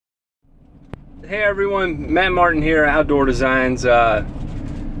Hey everyone, Matt Martin here, Outdoor Designs. I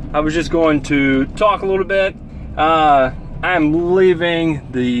was just going to talk a little bit. I'm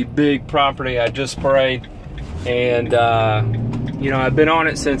leaving the big property I just sprayed, and I've been on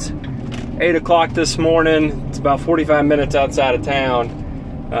it since 8 o'clock this morning. It's about 45 minutes outside of town,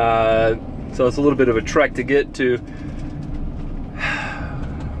 so it's a little bit of a trek to get to.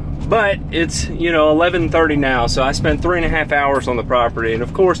 But it's 11:30 now, so I spent 3.5 hours on the property, and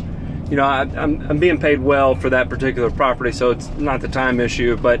of course, I'm being paid well for that particular property, so it's not the time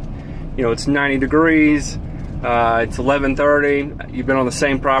issue. But it's 90 degrees. It's 11:30. You've been on the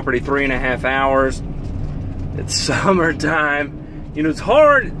same property 3.5 hours. It's summertime. It's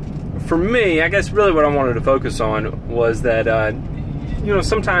hard for me. I guess really what I wanted to focus on was that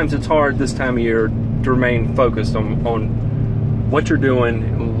sometimes it's hard this time of year to remain focused on what you're doing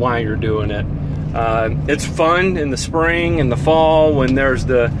and why you're doing it. It's fun in the spring and the fall when there's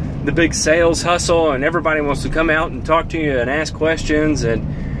the big sales hustle and everybody wants to come out and talk to you and ask questions, and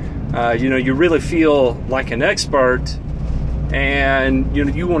you really feel like an expert, and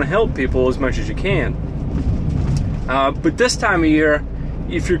you want to help people as much as you can. But this time of year,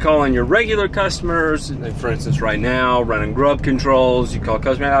 if you're calling your regular customers, like for instance right now running grub controls, you call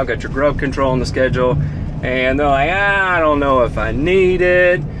customers, I've got your grub control on the schedule, and they're like, I don't know if I need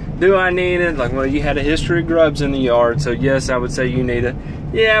it. Do I need it? Like, well, you had a history of grubs in the yard, so yes, I would say you need it.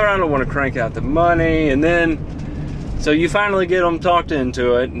 Yeah, but I don't want to crank out the money. And then, so you finally get them talked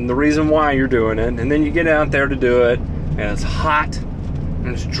into it and the reason why you're doing it. And then you get out there to do it, and it's hot, and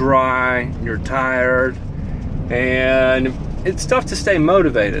it's dry, and you're tired, and it's tough to stay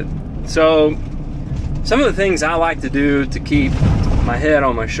motivated. So some of the things I like to do to keep my head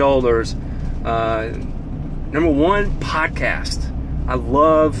on my shoulders, number one, podcast. I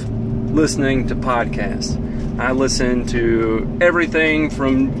love listening to podcasts. I listen to everything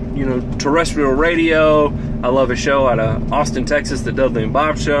from, terrestrial radio. I love a show out of Austin, Texas, the Dudley and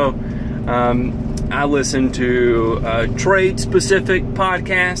Bob Show. I listen to trade-specific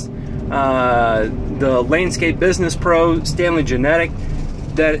podcasts. The Landscape Business Pro, Stanley Genadek,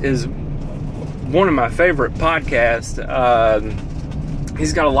 that is one of my favorite podcasts.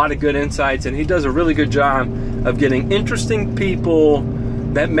 He's got a lot of good insights, and he does a really good job of getting interesting people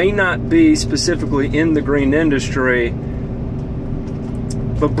that may not be specifically in the green industry,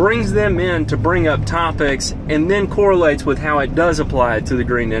 but brings them in to bring up topics and then correlates with how it does apply to the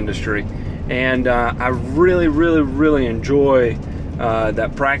green industry. And I really, really, really enjoy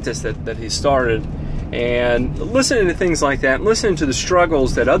that practice that he started. And listening to things like that, listening to the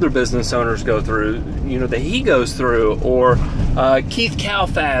struggles that other business owners go through, that he goes through, or Keith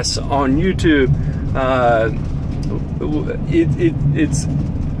Kalfas on YouTube, it's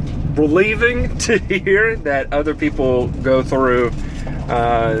relieving to hear that other people go through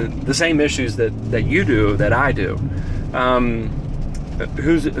the same issues that you do, that I do.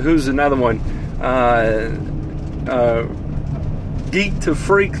 Who's another one? Geek to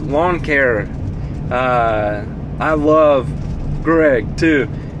Freak Lawn Care. I love Greg too.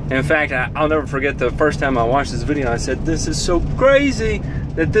 In fact, I'll never forget the first time I watched this video. I said, this is so crazy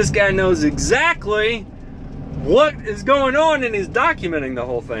that this guy knows exactly what is going on and he's documenting the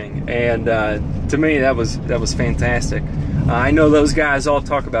whole thing. And to me, that was fantastic. I know those guys all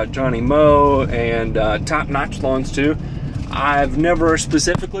talk about Johnny Moe and Top Notch Lawns too. I've never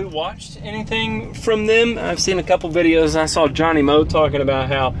specifically watched anything from them. I've seen a couple videos. I saw Johnny Moe talking about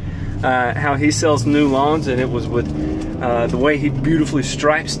how he sells new lawns, and it was with the way he beautifully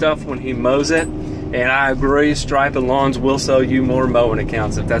stripes stuff when he mows it. And I agree, striping lawns will sell you more mowing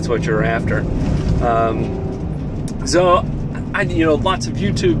accounts if that's what you're after. So lots of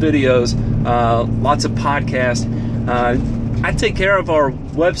YouTube videos, lots of podcasts. I take care of our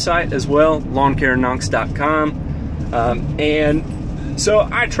website as well, lawncarenox.com. And so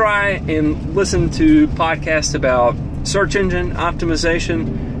I try and listen to podcasts about search engine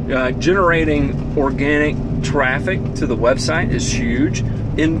optimization. Generating organic traffic to the website is huge.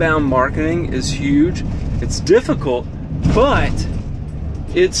 Inbound marketing is huge. It's difficult, but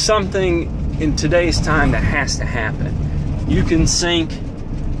it's something in today's time that has to happen. You can sink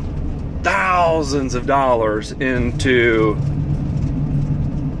thousands of dollars into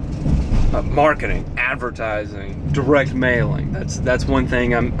marketing, advertising, direct mailing. That's one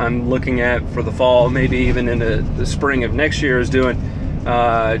thing I'm looking at for the fall, maybe even into the spring of next year, is doing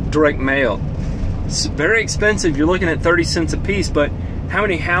direct mail. It's very expensive. You're looking at 30 cents a piece, but how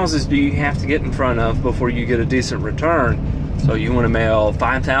many houses do you have to get in front of before you get a decent return? So you want to mail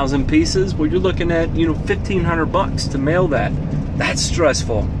 5,000 pieces? Well, you're looking at $1,500 to mail that. That's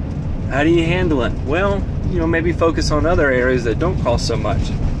stressful. How do you handle it? Well, maybe focus on other areas that don't cost so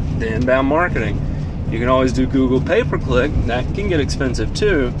much. the inbound marketing. You can always do Google pay-per-click. That can get expensive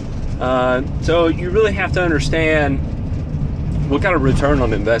too. So you really have to understand what kind of return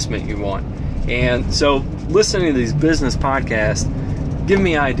on investment you want. And so listening to these business podcasts give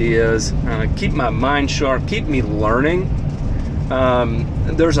me ideas, keep my mind sharp, keep me learning.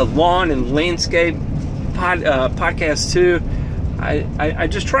 There's a lawn and landscape podcast too. I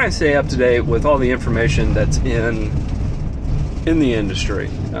just try and stay up to date with all the information that's in the industry.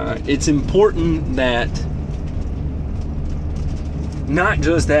 It's important that not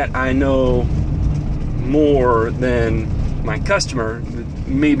just that I know more than my customer,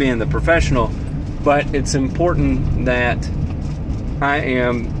 me being the professional, but it's important that I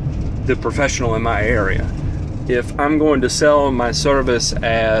am the professional in my area. If I'm going to sell my service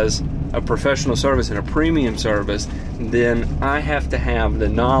as a professional service and a premium service, then I have to have the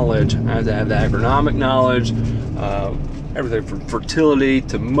knowledge. I have to have the agronomic knowledge, everything from fertility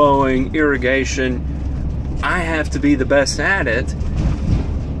to mowing, irrigation. I have to be the best at it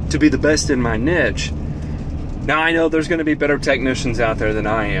to be the best in my niche. Now, I know there's going to be better technicians out there than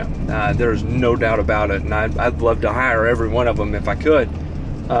I am. There's no doubt about it, and I'd love to hire every one of them if I could.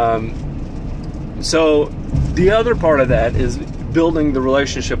 So the other part of that is building the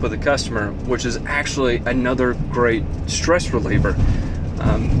relationship with the customer, which is actually another great stress reliever.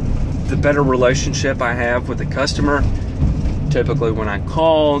 The better relationship I have with the customer, typically when I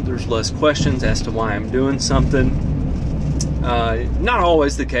call, there's less questions as to why I'm doing something. Not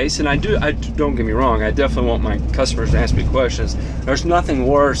always the case, and I don't get me wrong, I definitely want my customers to ask me questions. There's nothing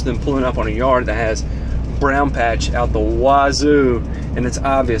worse than pulling up on a yard that has brown patch out the wazoo, and it's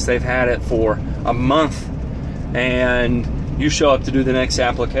obvious they've had it for a month, and you show up to do the next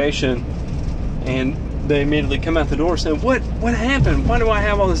application, and they immediately come out the door saying, what happened? Why do I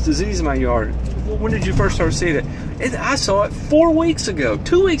have all this disease in my yard? When did you first start seeing it? I saw it 4 weeks ago.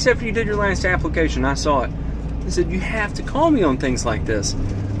 2 weeks after you did your last application, I saw it. I said, you have to call me on things like this.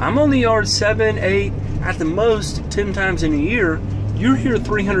 I'm on the yard 7, 8, at the most 10 times in a year. You're here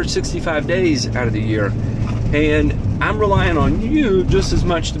 365 days out of the year. And I'm relying on you just as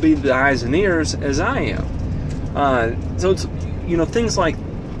much to be the eyes and ears as I am. So it's, things like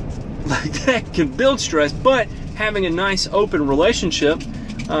that can build stress, but having a nice open relationship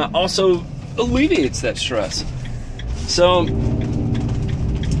also alleviates that stress. So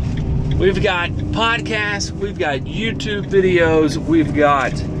we've got podcasts, we've got YouTube videos, we've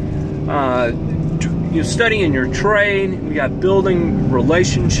got studying your trade, we got building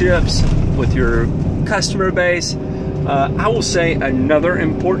relationships with your customer base. I will say another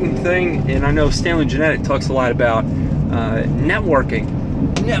important thing, and I know Stanley Genadek talks a lot about networking.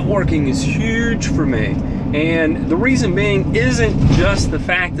 Networking is huge for me, and the reason being isn't just the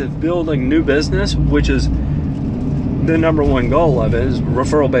fact of building new business, which is the number one goal of it, is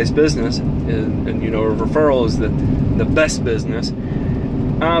referral-based business, and a referral is the best business.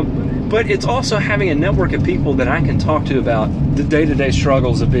 But it's also having a network of people that I can talk to about the day-to-day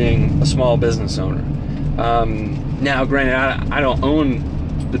struggles of being a small business owner. Now, granted, I don't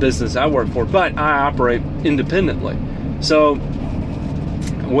own the business I work for, but I operate independently. So,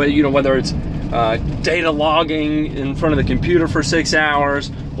 whether it's data logging in front of the computer for 6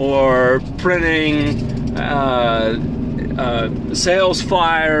 hours, or printing sales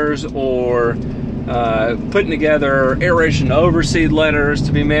flyers, or putting together aeration overseed letters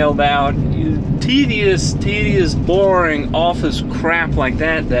to be mailed out, tedious, boring office crap like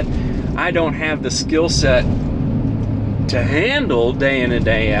that I don't have the skill set to handle day in and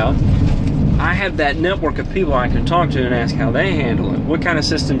day out. I have that network of people I can talk to and ask how they handle it. What kind of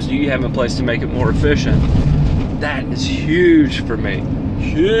systems do you have in place to make it more efficient? That is huge for me.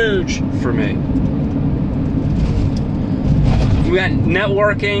 Huge for me. We got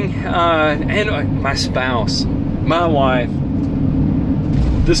networking, and my spouse, my wife.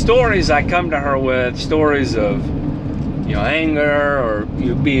 The stories I come to her with, stories of anger, or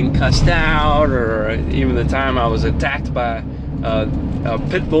being cussed out, or even the time I was attacked by a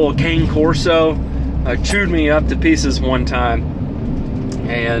pit bull cane corso, chewed me up to pieces one time,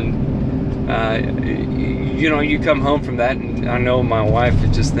 and you come home from that, and I know my wife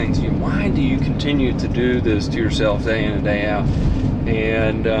just thinks, why do you continue to do this to yourself day in and day out?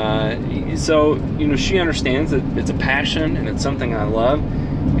 And so she understands that it's a passion and it's something I love,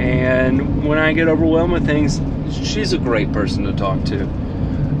 and when I get overwhelmed with things, she's a great person to talk to.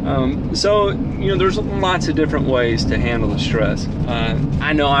 So there's lots of different ways to handle the stress.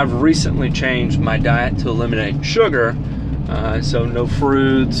 I know I've recently changed my diet to eliminate sugar, so no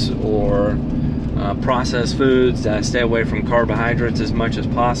fruits or processed foods. I stay away from carbohydrates as much as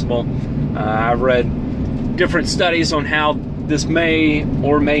possible. I've read different studies on how this may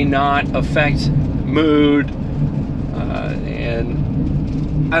or may not affect mood,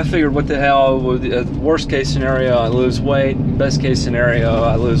 and I figured, what the hell, worst case scenario, I lose weight, best case scenario,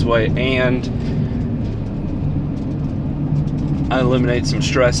 I lose weight, and I eliminate some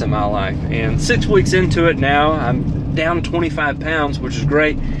stress in my life. And 6 weeks into it now, I'm down 25 pounds, which is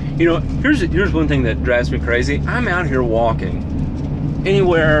great. You know, here's one thing that drives me crazy. I'm out here walking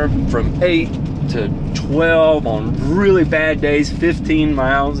anywhere from 8 to 12, on really bad days, 15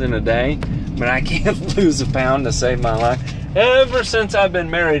 miles in a day, but I can't lose a pound to save my life. Ever since I've been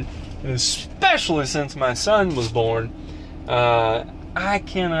married, and especially since my son was born, I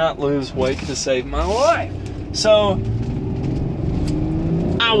cannot lose weight to save my life. So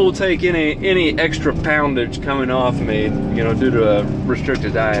I will take any extra poundage coming off me, you know, due to a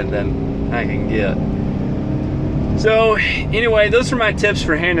restricted diet than I can get. So anyway, those are my tips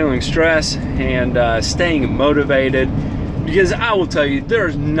for handling stress and staying motivated. Because I will tell you,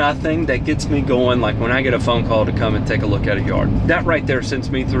 there's nothing that gets me going like when I get a phone call to come and take a look at a yard. That right there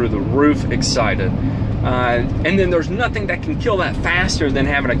sends me through the roof excited. And then there's nothing that can kill that faster than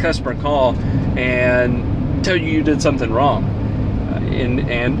having a customer call and tell you did something wrong.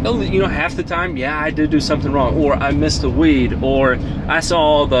 And you know, half the time, yeah, I did do something wrong, or I missed a weed, or I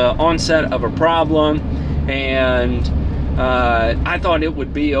saw the onset of a problem and I thought it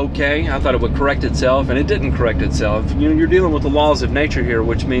would be okay. I thought it would correct itself, and it didn't correct itself. You know, you're dealing with the laws of nature here,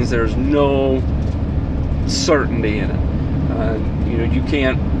 which means there's no certainty in it. You know, you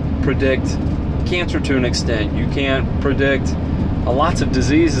can't predict cancer to an extent. You can't predict lots of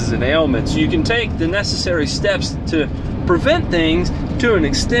diseases and ailments. You can take the necessary steps to prevent things to an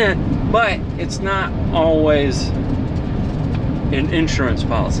extent, but it's not always an insurance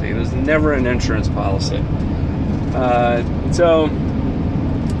policy. There's never an insurance policy. So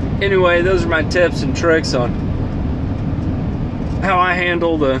anyway, those are my tips and tricks on how I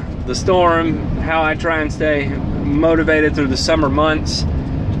handle the storm, how I try and stay motivated through the summer months.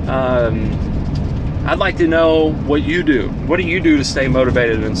 I'd like to know what you do. What do you do to stay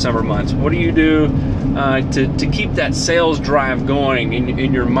motivated in summer months? What do you do to keep that sales drive going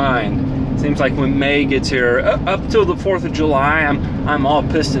in your mind? Seems like when May gets here, up till the 4th of July, I'm all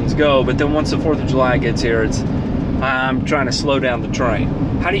pistons go. But then once the 4th of July gets here, I'm trying to slow down the train.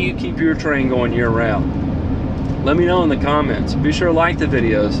 How do you keep your train going year round? Let me know in the comments. Be sure to like the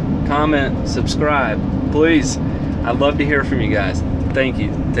videos, comment, subscribe, please. I'd love to hear from you guys. Thank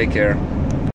you. Take care.